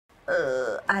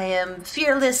I am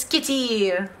fearless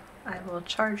kitty. I will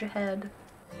charge ahead.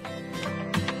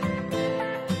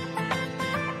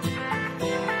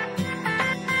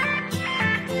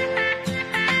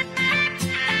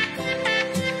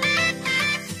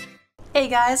 Hey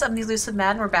guys, I'm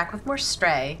TheElusiveMad and we're back with more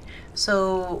Stray.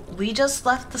 So we just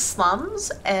left the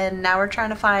slums and now we're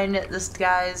trying to find this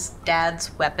guy's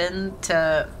dad's weapon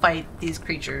to fight these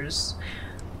creatures.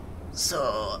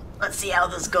 So let's see how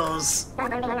this goes.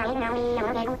 Look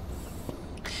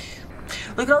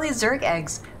at all these Zerk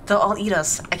eggs. They'll all eat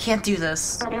us. I can't do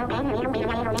this.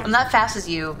 I'm not fast as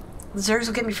you. The Zerks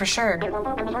will get me for sure.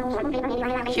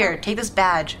 Here, take this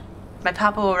badge. My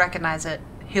papa will recognize it.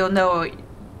 He'll know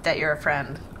that you're a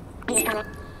friend.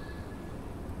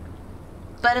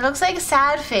 But it looks like a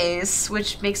sad face,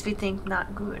 which makes me think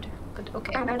not good. But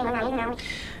okay.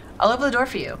 I'll open the door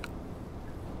for you.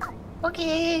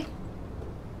 Okay.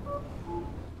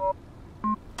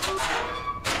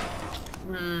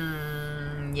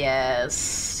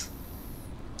 Yes.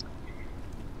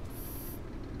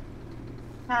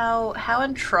 How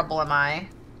in trouble am I?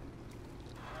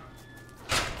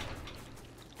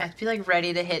 I feel like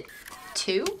ready to hit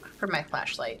 2 for my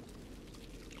flashlight.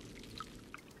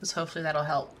 Because hopefully that'll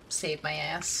help save my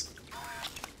ass.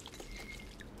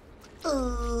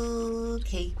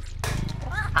 Okay.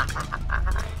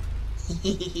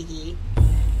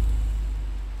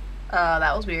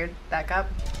 That was weird. That got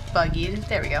buggied.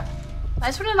 There we go. I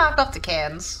just want to knock off the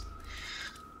cans.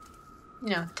 You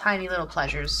know, tiny little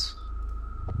pleasures.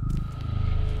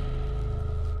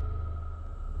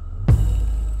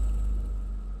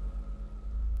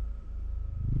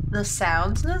 The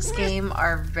sounds in this game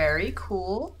are very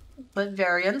cool, but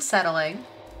very unsettling.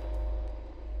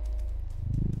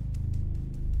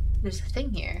 There's a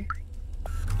thing here.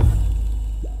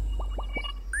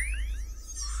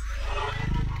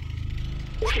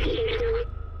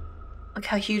 Look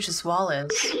how huge this wall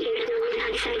is.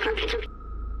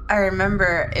 I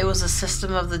remember it was a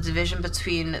system of the division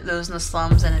between those in the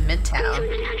slums and in Midtown.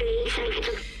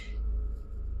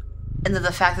 And then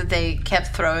the fact that they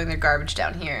kept throwing their garbage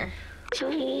down here.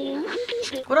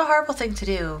 What a horrible thing to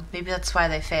do. Maybe that's why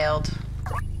they failed.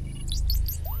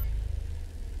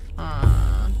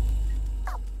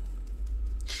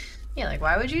 Yeah, like,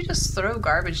 why would you just throw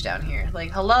garbage down here?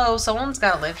 Like, hello, someone's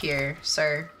gotta live here,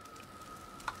 sir.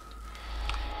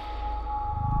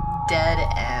 Dead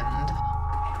end.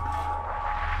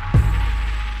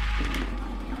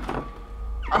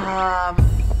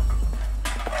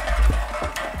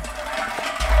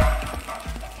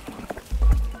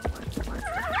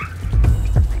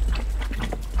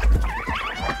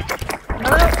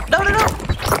 No!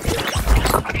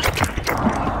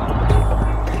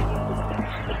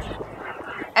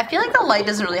 I feel like the light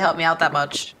doesn't really help me out that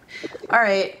much.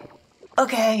 Alright.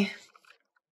 Okay.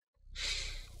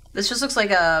 This just looks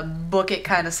like a book it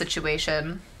kind of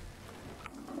situation.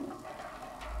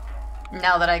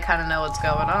 Now that I kind of know what's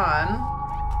going on.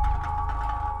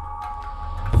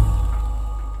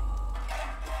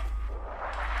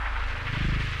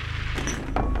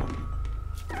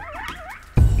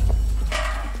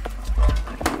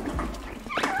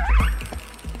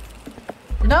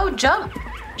 No, jump!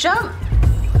 Jump!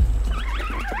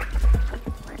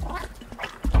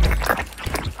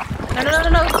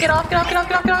 No, get off!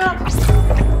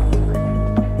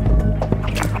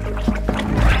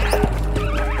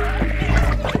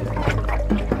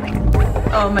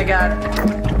 Oh my god.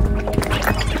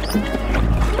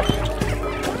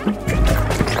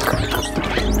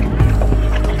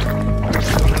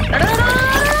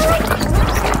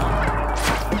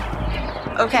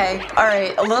 Okay,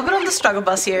 alright, a little bit on the struggle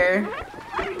bus here.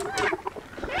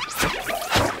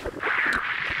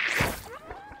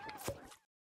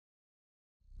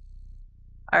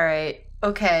 Alright,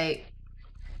 okay.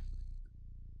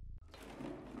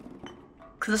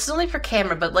 Cause this is only for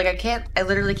camera, but like I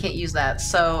literally can't use that.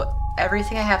 So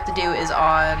everything I have to do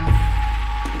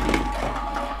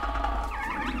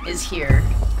is here.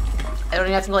 I don't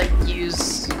even have to like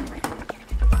use.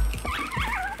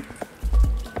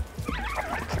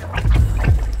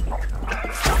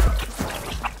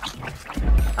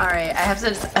 Alright, I have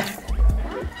to.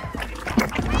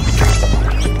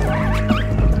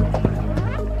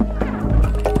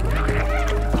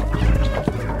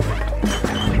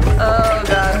 Oh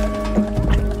god.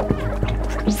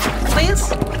 Please?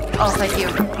 Oh, thank you.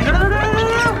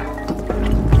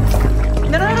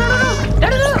 No.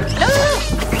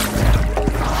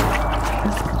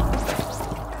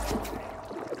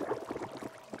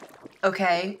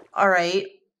 Okay, alright.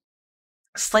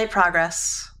 Slight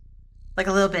progress. Like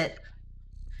a little bit.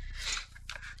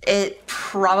 It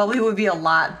probably would be a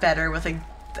lot better with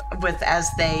as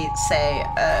they say,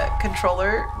 a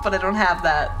controller, but I don't have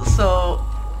that, so.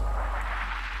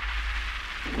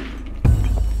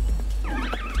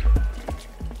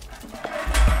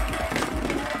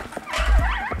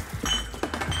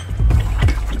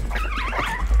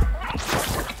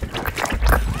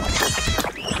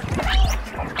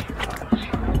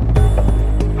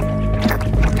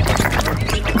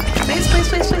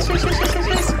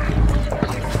 Please.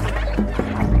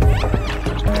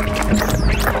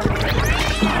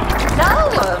 No!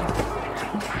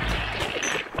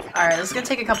 Alright, this is gonna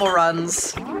take a couple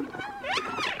runs.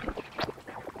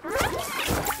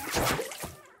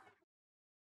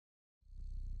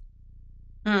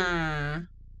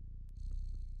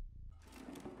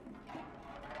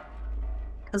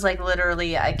 Because, like,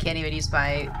 literally, I can't even use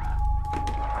my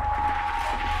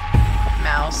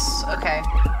mouse. Okay.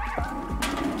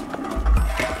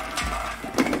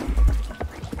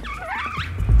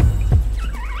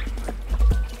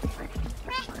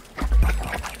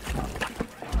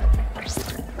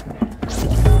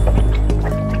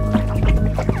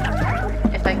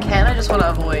 If I can, I just want to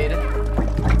avoid.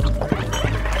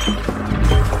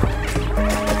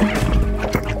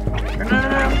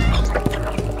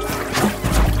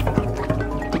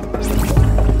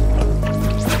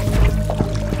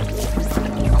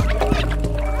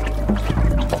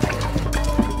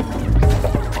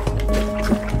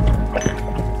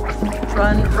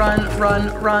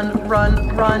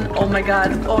 Run. Oh my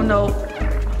god. Oh no.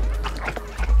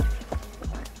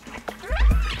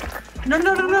 No.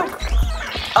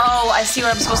 Oh, I see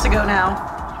where I'm supposed to go now.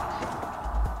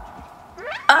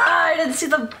 Ah, I didn't see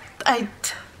the... I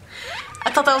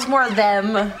thought that was more of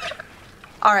them.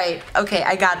 Alright, okay,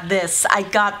 I got this. I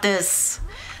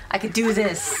could do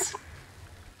this.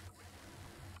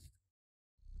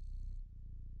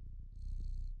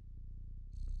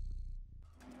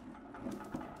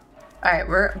 Alright,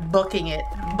 we're booking it.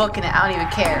 I don't even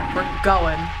care. We're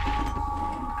going.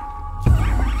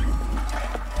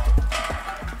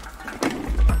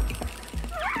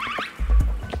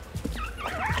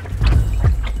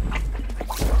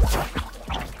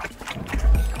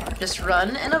 Just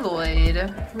run and avoid.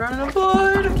 Run and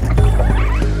avoid!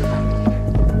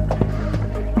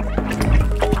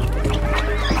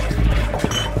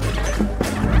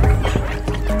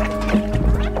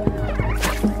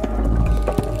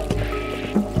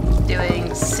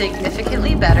 Doing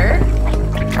significantly better.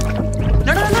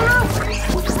 No!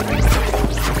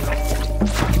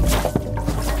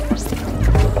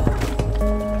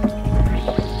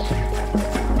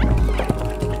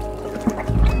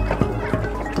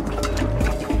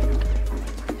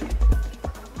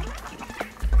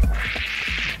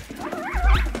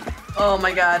 Oh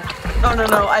my god.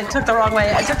 No. I took the wrong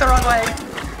way.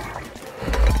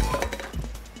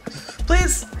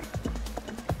 Please.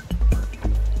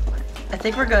 I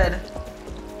think we're good.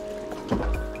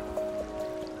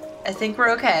 I think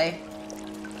we're okay.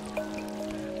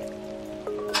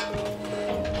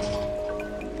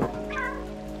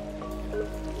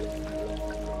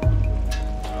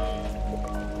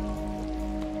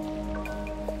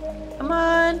 Come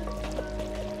on.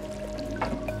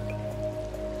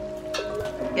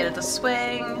 Get it to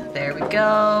swing. There we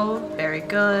go. Very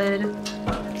good.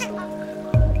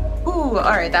 Ooh,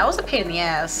 alright, that was a pain in the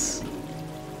ass.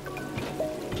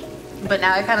 But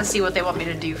now I kind of see what they want me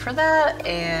to do for that,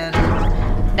 and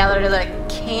now that I know that I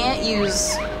can't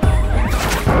use...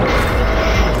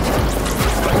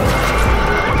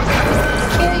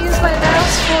 my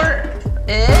mouse for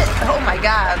it. Oh my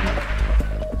god.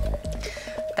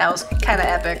 That was kind of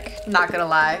epic, not gonna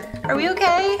lie. Are we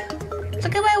okay?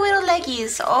 Look at my little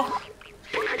leggies. Oh,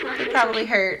 they probably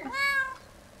hurt.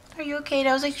 Are you okay?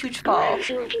 That was a huge fall.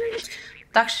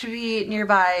 Doc should be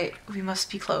nearby. We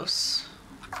must be close.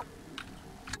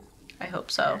 I hope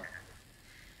so.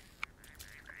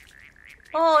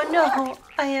 Oh no,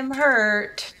 I am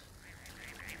hurt.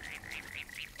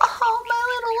 Oh, my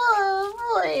little love.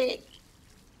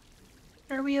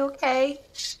 What? Are we okay?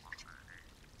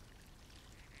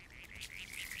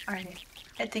 Alright,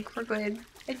 I think we're good.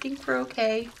 I think we're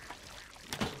okay.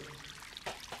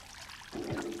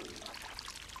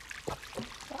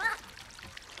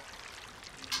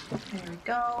 There we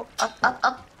go.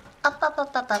 Up.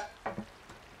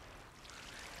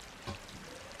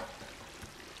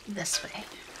 This way.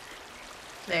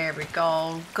 There we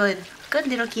go. Good. Good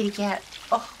little kitty cat.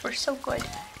 Oh, we're so good.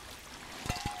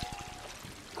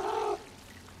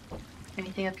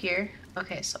 Anything up here?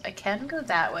 Okay, so I can go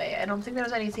that way. I don't think there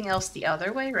was anything else the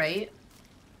other way, right?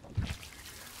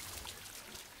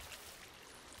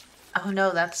 Oh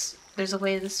no, there's a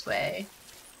way this way.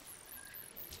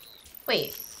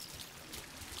 Wait.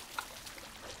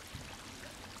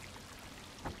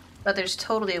 But there's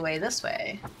totally a way this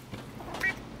way.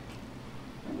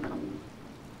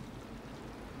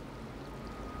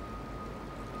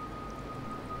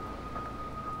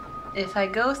 If I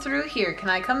go through here, can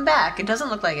I come back? It doesn't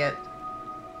look like it.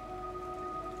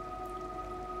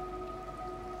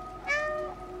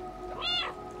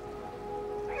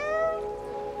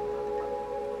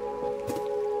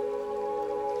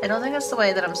 I don't think that's the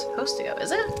way that I'm supposed to go,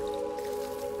 is it?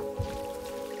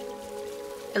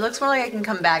 It looks more like I can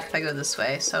come back if I go this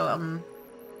way, so I'm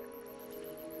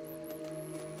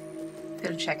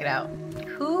gonna check it out.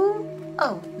 Who?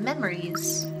 Oh,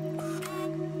 memories.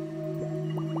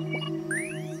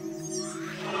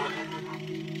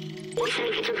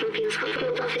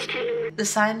 The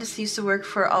scientist he used to work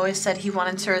for always said he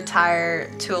wanted to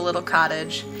retire to a little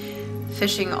cottage,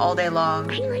 fishing all day long.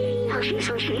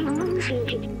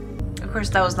 Of course,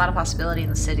 that was not a possibility in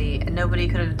the city, and nobody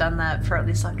could have done that for at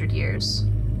least 100 years.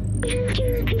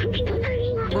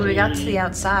 When we got to the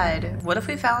outside, what if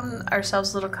we found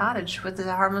ourselves a little cottage with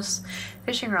a harmless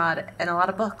fishing rod and a lot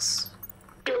of books?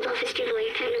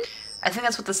 I think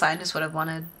that's what the scientist would have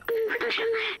wanted.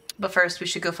 But first, we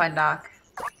should go find Doc.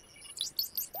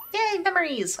 Yay,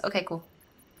 memories! Okay, cool.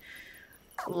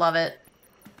 Love it.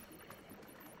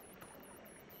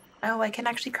 Oh, I can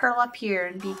actually curl up here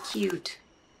and be cute.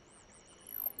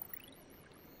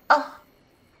 Oh!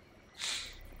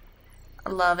 I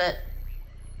love it.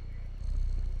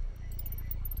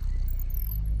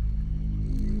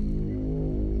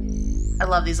 I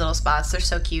love these little spots. They're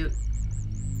so cute.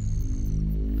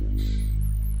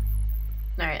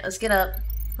 Alright, let's get up.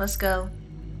 Let's go.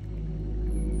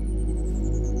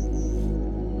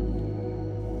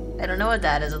 I don't know what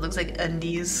that is. It looks like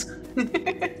undies.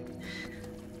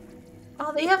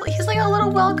 Oh, they have, he's like a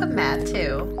little welcome mat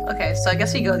too. Okay, so I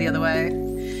guess we go the other way.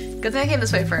 Good thing I came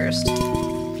this way first.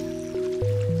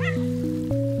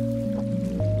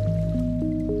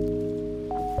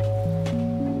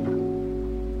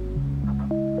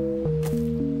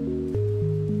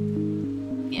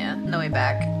 Yeah, no way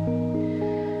back.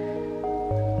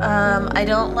 I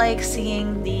don't like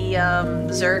seeing the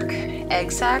Zerk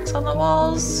egg sacs on the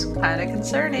walls. Kinda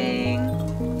concerning.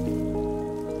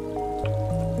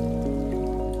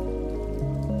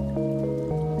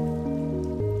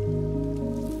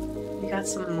 We got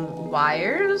some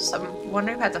wires. I'm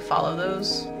wondering if I have to follow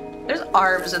those. There's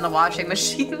arms in the washing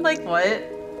machine. Like what?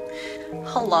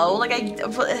 Hello? Like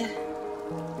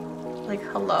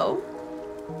hello?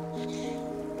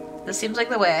 This seems like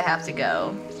the way I have to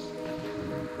go.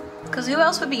 Because who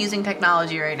else would be using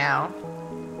technology right now?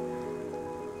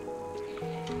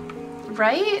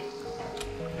 Right?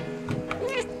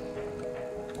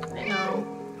 I know.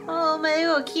 Oh, my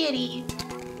little kitty.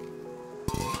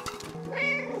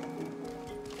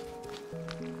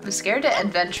 I'm scared to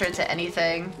adventure into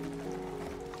anything.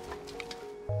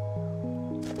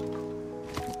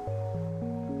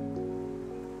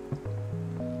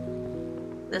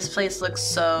 This place looks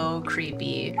so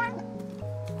creepy.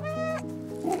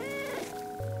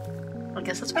 I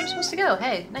guess that's where I'm supposed to go.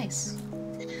 Hey, nice.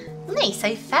 Nice,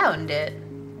 I found it.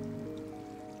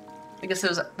 I guess it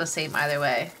was the same either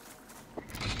way.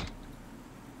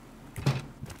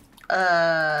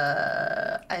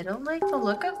 I don't like the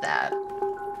look of that.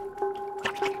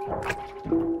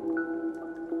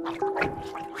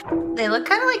 They look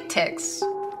kind of like ticks.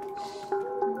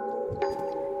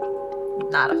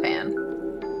 Not a fan.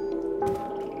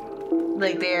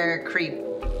 Like they're creep.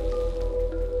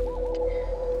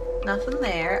 Nothing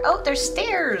there. Oh, there's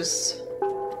stairs!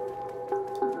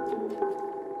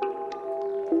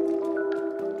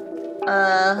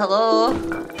 Hello?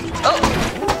 Oh!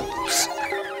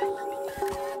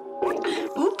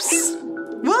 Oops!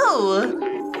 Whoa!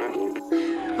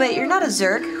 Wait, you're not a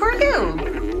Zerk? Who are you?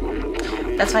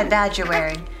 That's my badge you're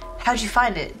wearing. How'd you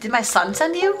find it? Did my son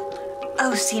send you?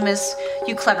 Oh, Seamus,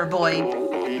 you clever boy.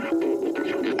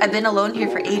 I've been alone here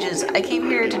for ages. I came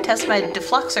here to test my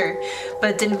defluxer, but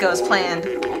it didn't go as planned.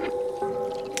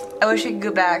 I wish I could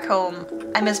go back home.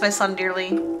 I miss my son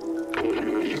dearly.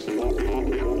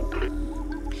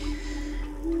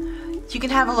 You can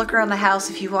have a look around the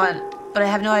house if you want, but I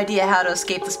have no idea how to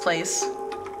escape this place.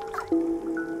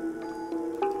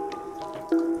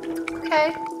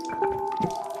 Okay.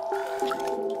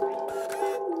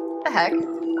 The heck?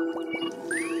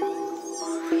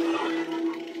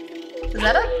 Is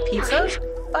that a pizza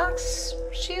box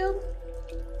shield?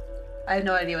 I have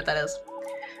no idea what that is.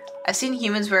 I've seen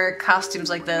humans wear costumes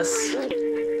like this.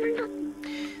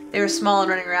 They were small and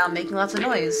running around making lots of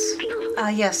noise. Ah,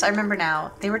 yes, I remember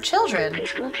now. They were children.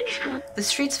 The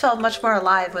streets felt much more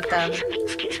alive with them.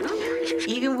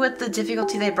 Even with the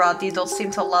difficulty they brought, the adults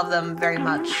seemed to love them very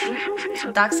much.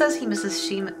 Doc says he misses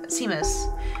Seamus.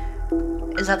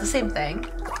 Is that the same thing?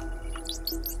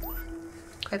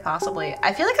 Quite possibly.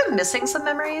 I feel like I'm missing some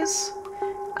memories.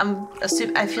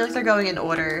 I feel like they're going in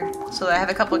order, so I have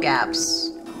a couple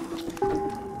gaps.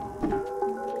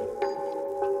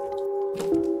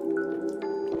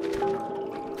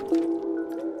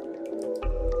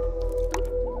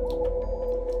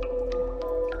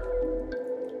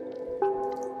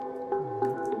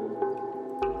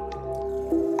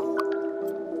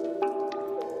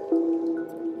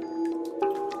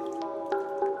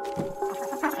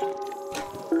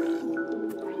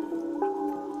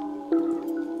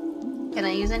 Can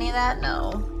I use any of that?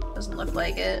 No. Doesn't look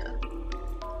like it.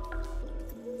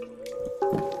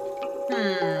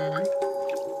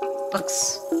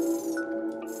 Books.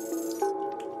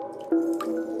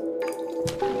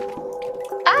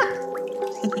 Ah!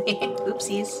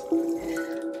 Oopsies.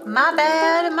 My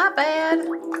bad, my bad.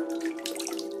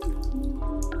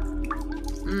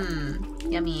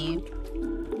 Yummy.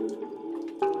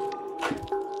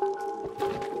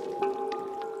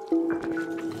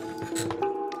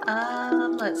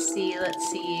 Let's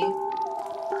see.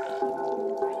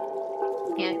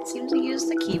 Can't seem to use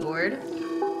the keyboard.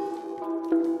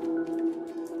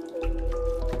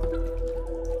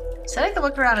 Said I could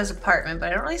look around his apartment, but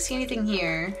I don't really see anything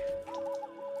here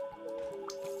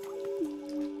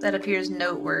that appears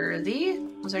noteworthy.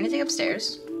 Was there anything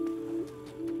upstairs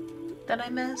that I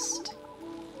missed?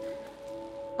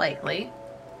 Likely.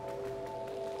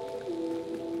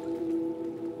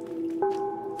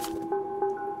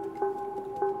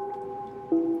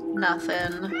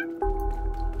 Nothing.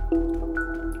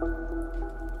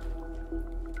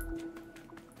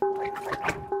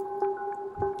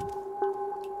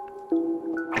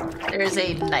 There's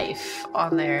a knife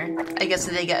on there. I guess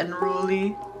they get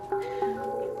unruly.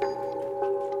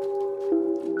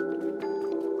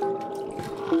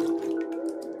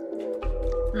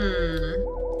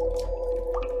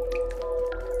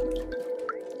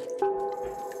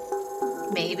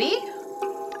 Maybe?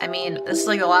 I mean, this is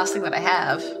like the last thing that I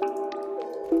have.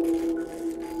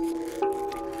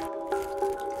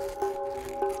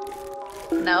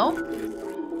 No?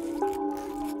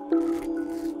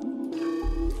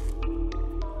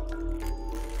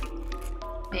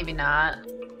 Maybe not.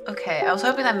 Okay, I was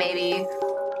hoping that maybe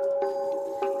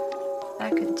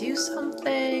that could do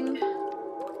something.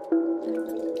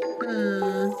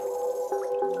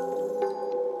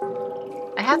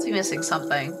 I have to be missing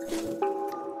something.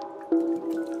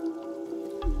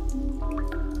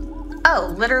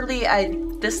 Oh, literally,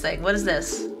 this thing. What is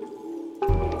this?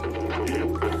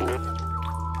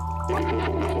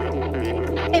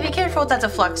 Hey, be careful with that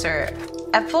defluxer.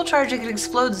 At full charge, it can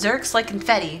explode Zerks like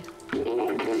confetti.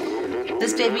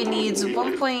 This baby needs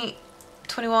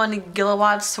 1.21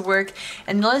 kilowatts to work,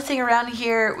 and the only thing around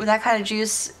here with that kind of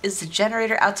juice is the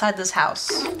generator outside this house.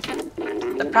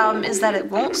 The problem is that it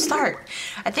won't start.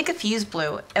 I think a fuse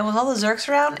blew, and with all the Zerks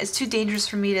around, it's too dangerous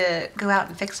for me to go out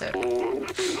and fix it.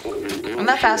 I'm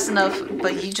not fast enough,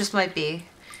 but you just might be.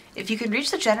 If you can reach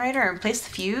the generator and replace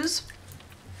the fuse,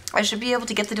 I should be able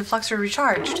to get the defluxer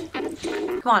recharged.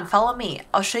 Come on, follow me.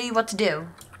 I'll show you what to do.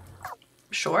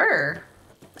 Sure.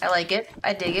 I like it.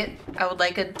 I dig it. I would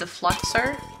like a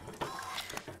defluxer.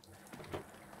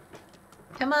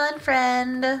 Come on,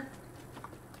 friend.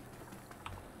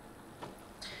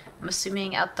 I'm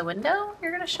assuming out the window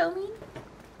you're gonna show me?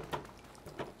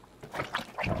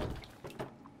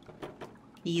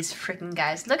 These freaking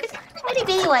guys. Look at the itty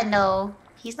bitty one though.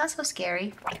 He's not so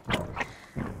scary.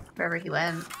 Wherever he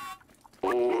went.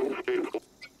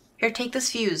 Here, take this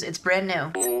fuse. It's brand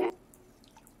new.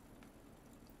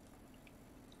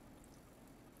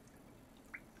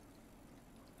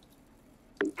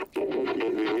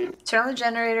 Turn on the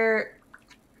generator.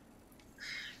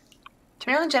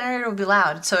 Turning on the generator will be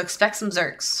loud, so expect some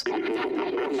Zerks.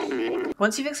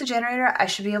 Once you fix the generator, I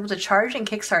should be able to charge and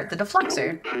kickstart the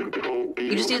defluxer.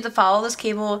 You just need to follow this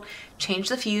cable, change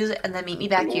the fuse, and then meet me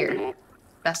back here.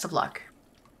 Best of luck.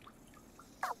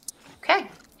 Okay.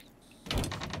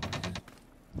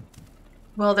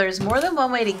 Well, there's more than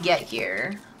one way to get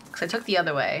here, because I took the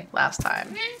other way last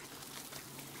time.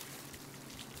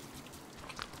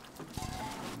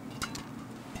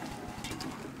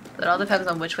 It all depends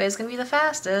on which way is going to be the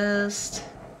fastest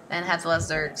and have the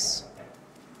less Zerks.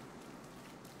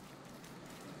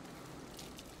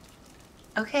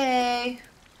 Okay.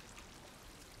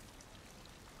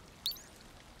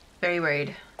 Very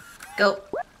worried. Go.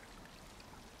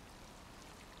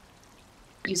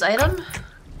 Use item.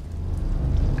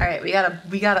 Alright, we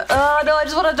gotta, oh no, I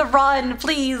just wanted to run,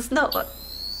 please, no.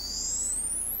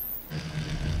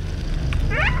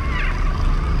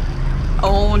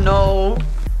 Oh no.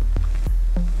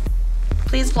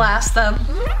 Please blast them.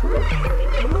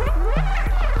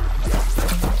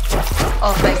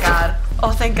 Oh, thank God.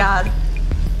 Oh, thank God.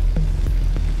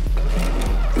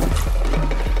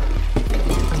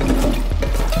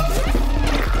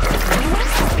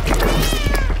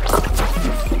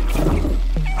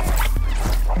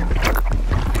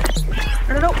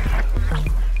 No.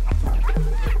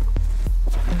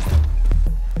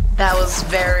 That was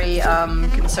very,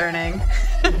 concerning.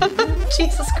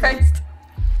 Jesus Christ.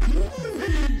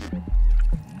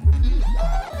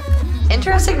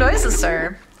 Interesting noises,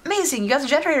 sir. Amazing, you got the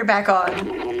generator back on.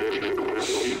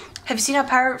 Have you seen how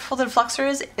powerful the defluxer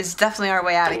is? It's definitely our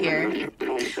way out of here.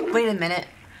 Wait a minute.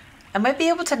 I might be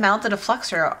able to mount the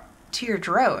defluxer to your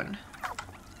drone.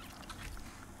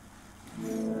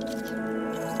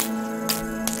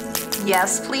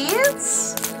 Yes,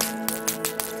 please?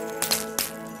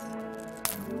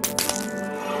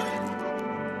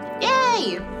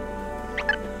 Yay!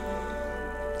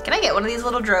 Can I get one of these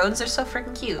little drones? They're so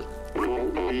freaking cute.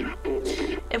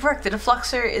 It worked. The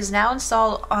defluxer is now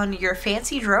installed on your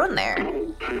fancy drone there.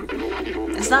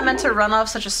 It's not meant to run off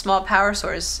such a small power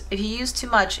source. If you use too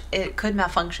much, it could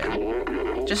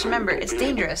malfunction. Just remember, it's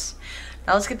dangerous.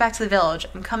 Now let's get back to the village.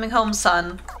 I'm coming home,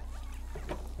 son.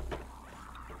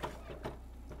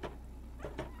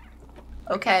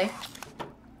 Okay.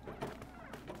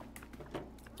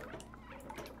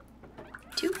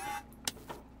 2.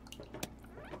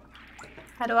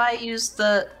 How do I use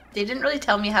the... They didn't really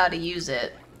tell me how to use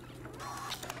it.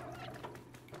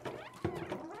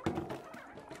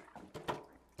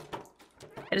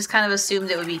 I just kind of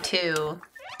assumed it would be 2.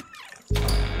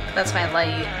 That's my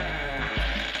light.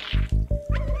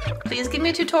 Please give me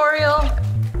a tutorial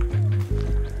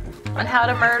on how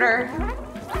to murder.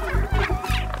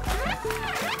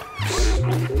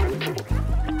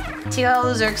 Take out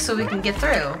all the Zerks so we can get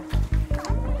through.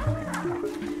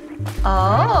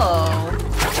 Oh.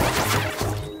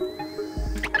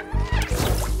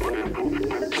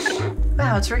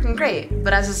 Wow, it's working great,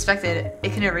 but as suspected,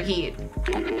 it can overheat.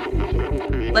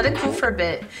 Let it cool for a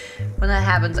bit. When that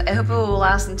happens, I hope it will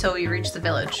last until we reach the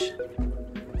village.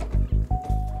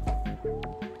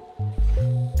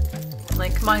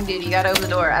 Like, come on, dude, you gotta open the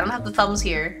door. I don't have the thumbs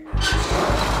here.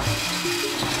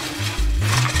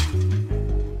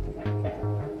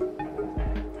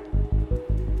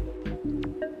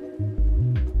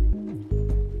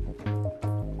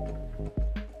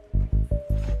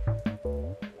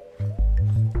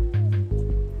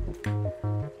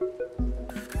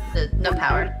 No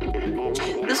power.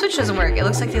 The switch doesn't work. It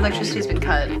looks like the electricity's been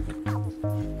cut.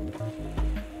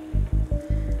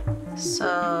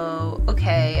 So,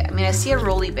 okay. I mean, I see a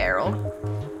rolly barrel.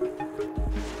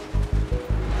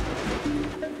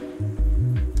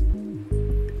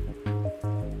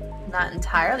 Not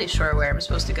entirely sure where I'm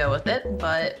supposed to go with it,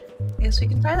 but I guess we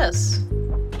can try this.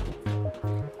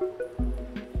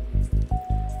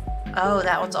 Oh,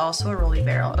 that one's also a rolly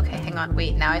barrel. Okay, hang on.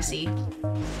 Wait, now I see.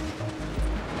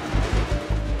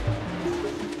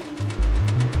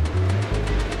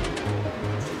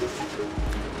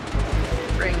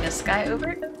 Bring this guy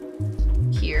over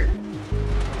here.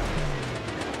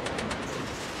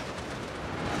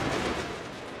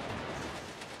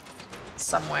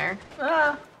 Somewhere.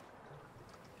 Ah.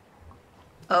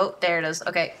 Oh, there it is.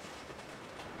 Okay.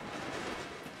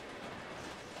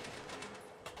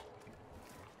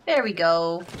 There we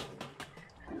go.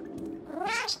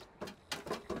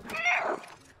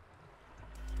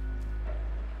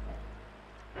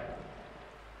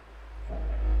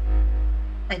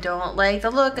 I don't like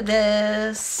the look of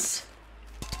this.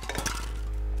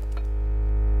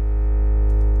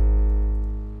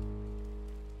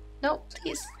 Nope,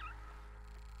 please.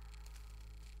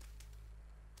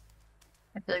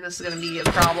 I feel like this is gonna be a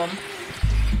problem.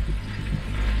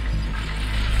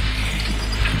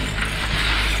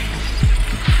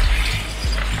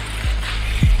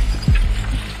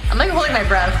 I'm like holding my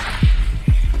breath.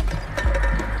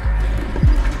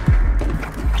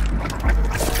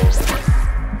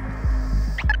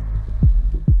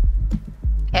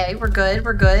 Okay, we're good,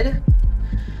 we're good.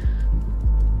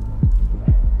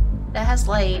 That has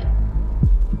light.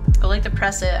 I like to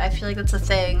press it. I feel like that's a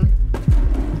thing.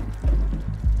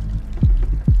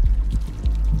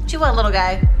 What you want, little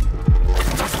guy?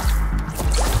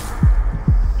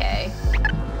 Okay.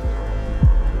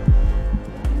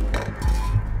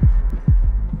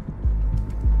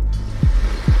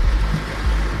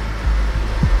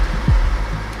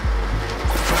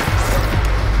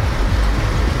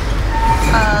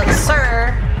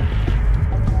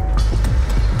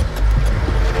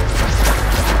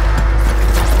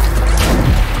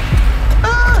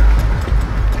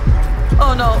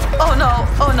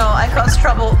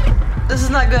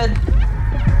 not good.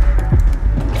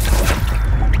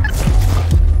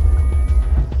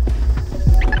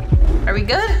 Are we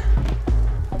good?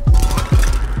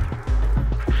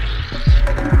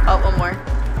 Oh, one more.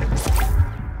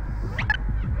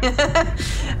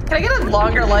 Can I get a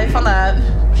longer life on that?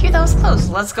 Phew, that was close.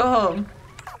 Let's go home.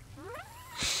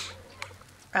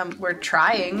 We're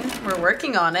trying. We're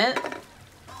working on it.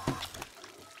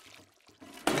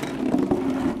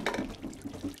 Come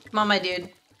on, my dude.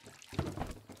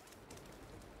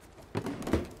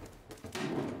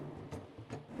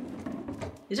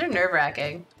 These are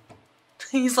nerve-wracking.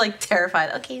 He's like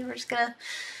terrified. Okay, we're just gonna...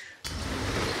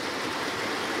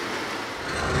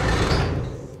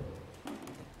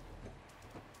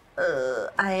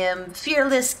 I am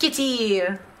fearless kitty.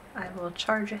 I will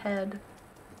charge ahead.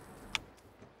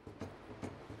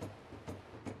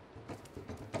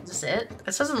 Is this it?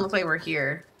 This doesn't look like we're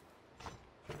here.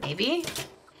 Maybe?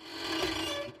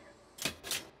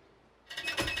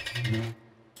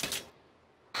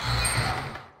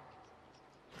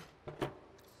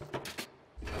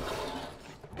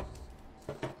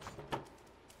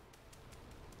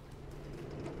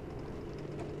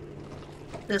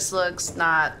 This looks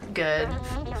not good.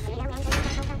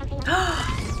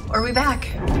 Are we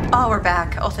back? Oh, we're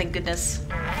back. Oh, thank goodness.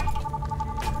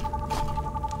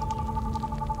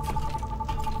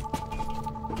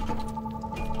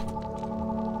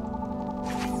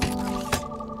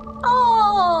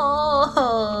 Oh!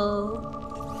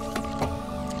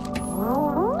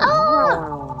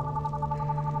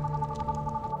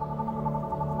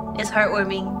 Oh! It's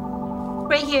heartwarming.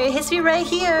 Right here, it hits me right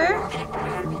here.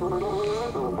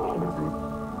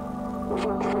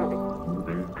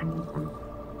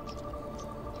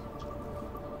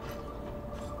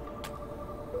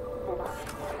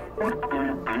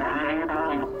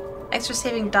 Thanks for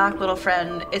saving Doc, little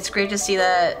friend. It's great to see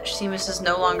that Seamus is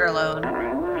no longer alone.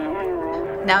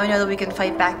 Now we know that we can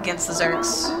fight back against the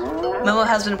Zerks. Momo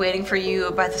has been waiting for you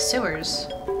by the sewers.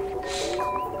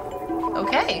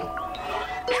 Okay.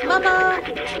 Mama!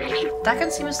 Doc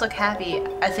and Seamus look happy.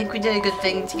 I think we did a good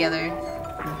thing together.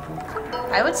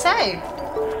 I would say.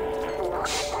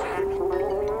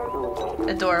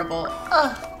 Adorable.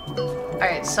 Ugh.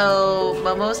 Alright, so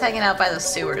Momo's hanging out by the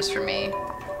sewers for me.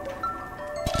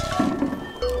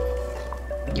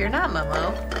 You're not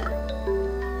Momo.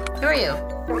 Who are you?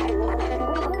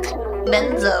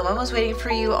 Benzo. Momo's waiting for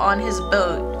you on his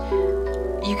boat.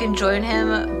 You can join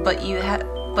him, but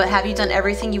have you done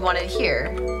everything you wanted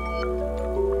here?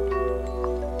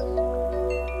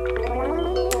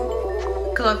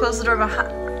 Because I'll close the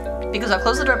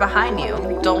door behind you.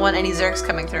 Don't want any Zerks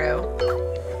coming through.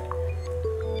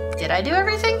 Did I do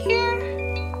everything here?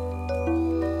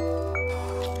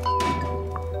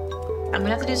 I'm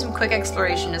gonna have to do some quick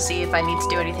exploration to see if I need to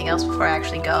do anything else before I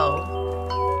actually go.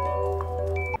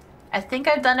 I think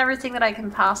I've done everything that I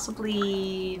can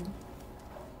possibly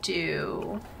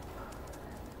do.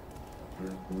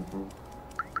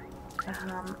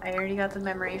 I already got the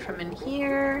memory from in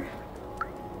here.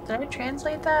 Did I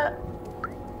translate that?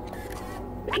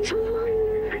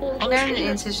 Only I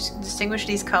need to distinguish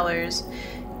these colors.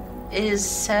 It is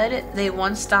said they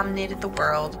once dominated the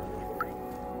world.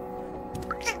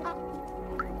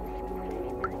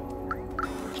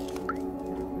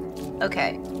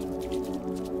 Okay.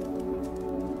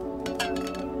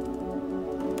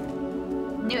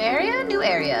 New area? New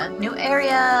area. New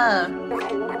area!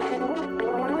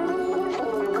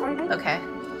 Okay.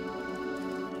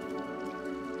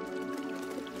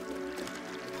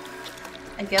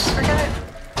 I guess we're gonna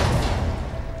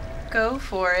go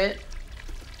for it.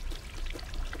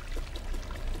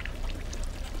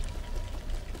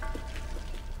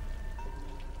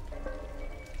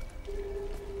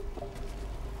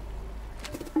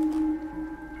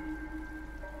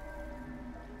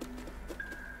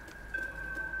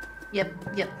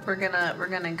 Yep, we're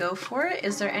gonna go for it.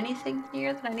 Is there anything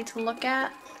here that I need to look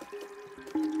at?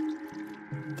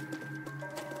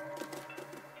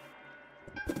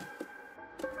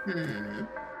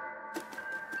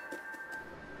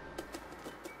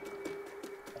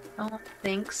 I don't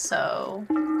think so.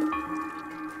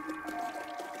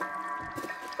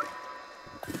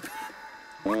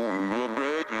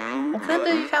 I'm glad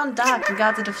that we found Doc and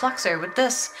got the defluxer. With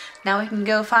this, now we can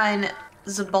go find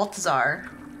Balthazar.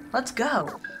 Let's go.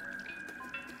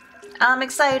 I'm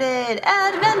excited!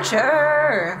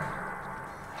 Adventure!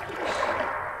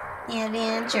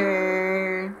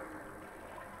 Adventure!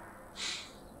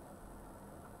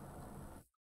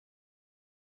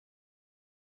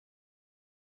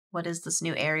 What is this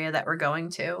new area that we're going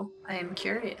to? I am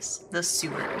curious. The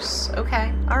sewers.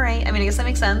 Okay, alright. I mean, I guess that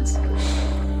makes sense.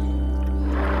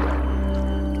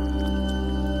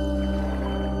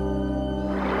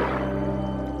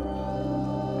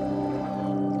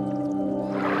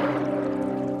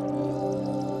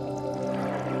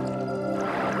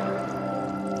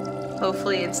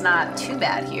 hopefully it's not too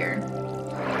bad here.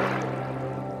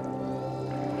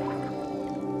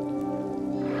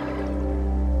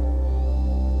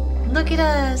 Look at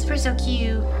us, we're so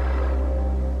cute.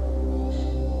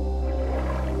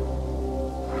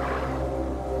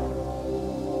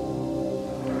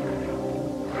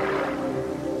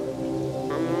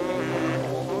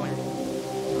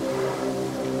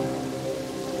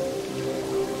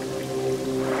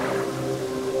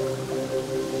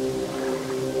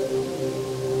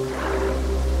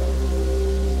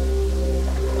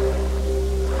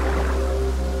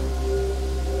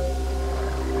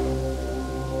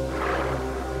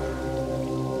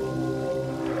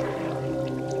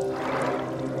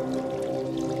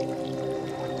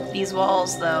 These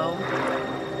walls, though.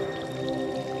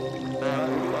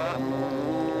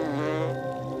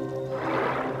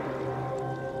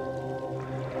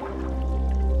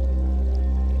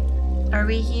 Are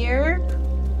we here?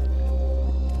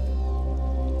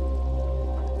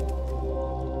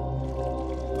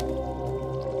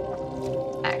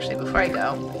 Actually, before I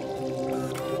go,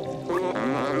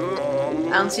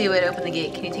 I don't see a way to open the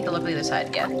gate. Can you take a look at the other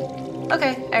side? Yeah.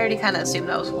 Okay, I already kind of assumed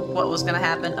that was what was gonna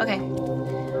happen. Okay.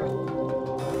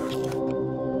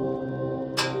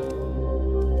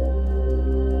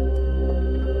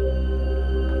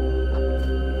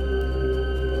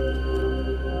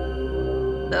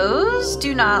 Those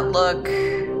do not look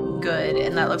good,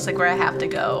 and that looks like where I have to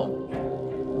go.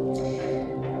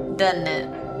 Doesn't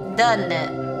it? Doesn't it?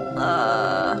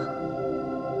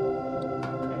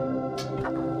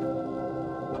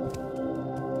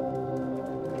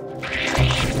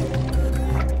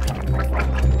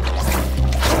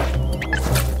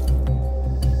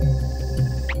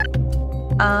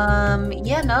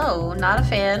 Yeah, no, not a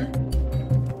fan.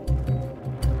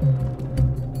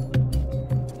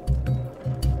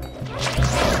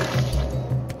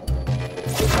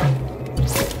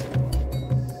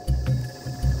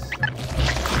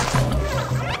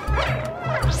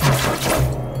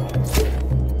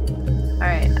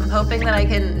 Hoping that I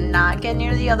can not get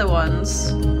near the other ones.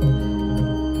 And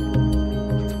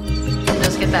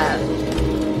just get that.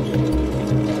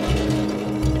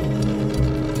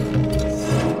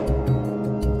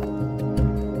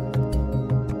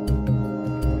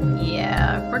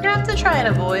 Yeah, we're gonna have to try and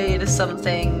avoid some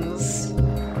things.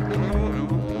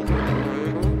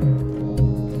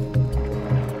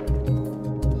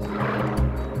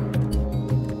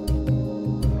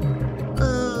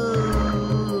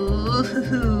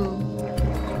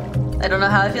 I don't know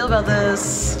how I feel about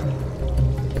this.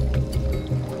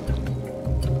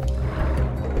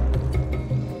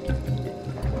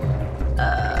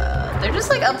 They're just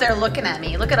like up there looking at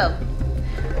me. Look at them.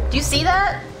 Do you see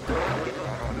that?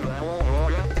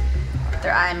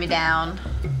 They're eyeing me down.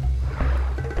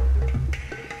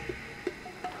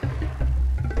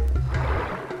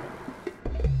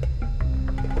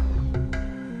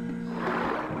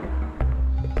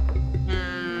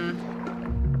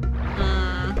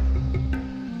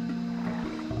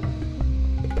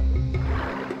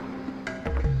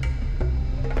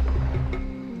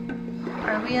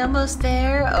 Are we almost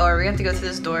there? Oh, are we gonna have to go through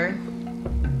this door?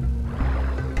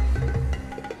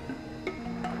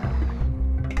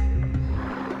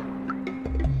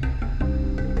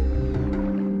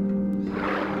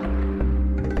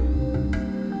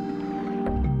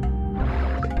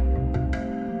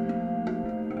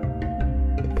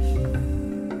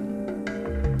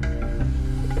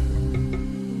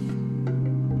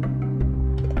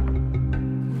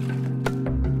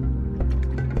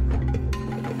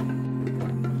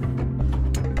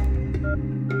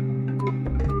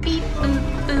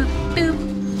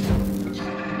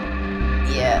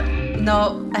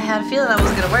 No, I had a feeling that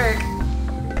wasn't gonna work.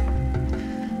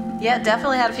 Yeah,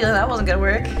 definitely had a feeling that wasn't gonna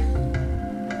work.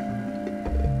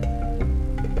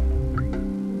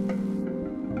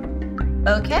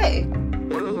 Okay.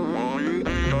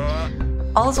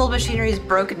 All this old machinery is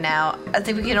broken now. I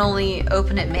think we can only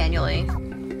open it manually.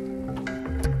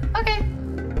 Okay.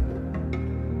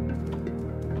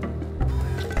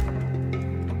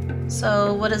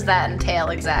 So what does that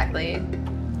entail exactly?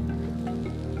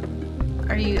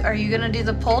 Are you gonna do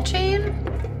the pull chain?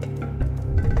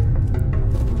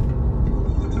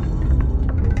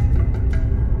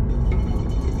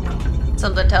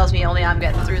 Something tells me only I'm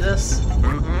getting through this.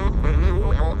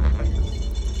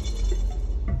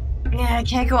 Yeah, I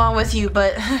can't go on with you,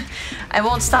 but I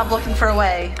won't stop looking for a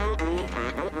way.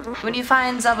 When you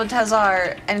find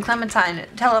Zabotazar and Clementine,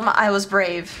 tell them I was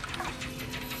brave.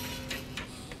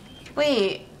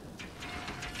 Wait.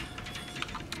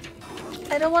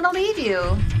 I don't want to leave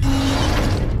you.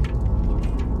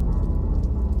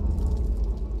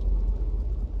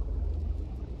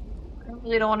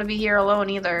 really don't want to be here alone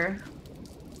either.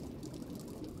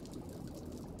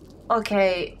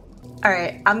 Okay,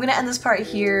 alright, I'm gonna end this part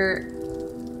here.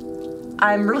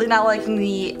 I'm really not liking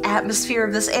the atmosphere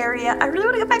of this area. I really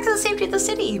want to get back to the safety of the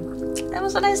city. It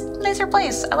was a nicer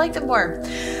place. I liked it more.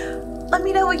 Let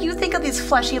me know what you think of these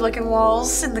fleshy looking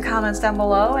walls in the comments down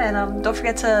below, and don't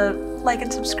forget to like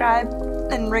and subscribe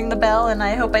and ring the bell, and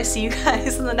I hope I see you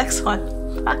guys in the next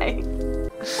one. Bye.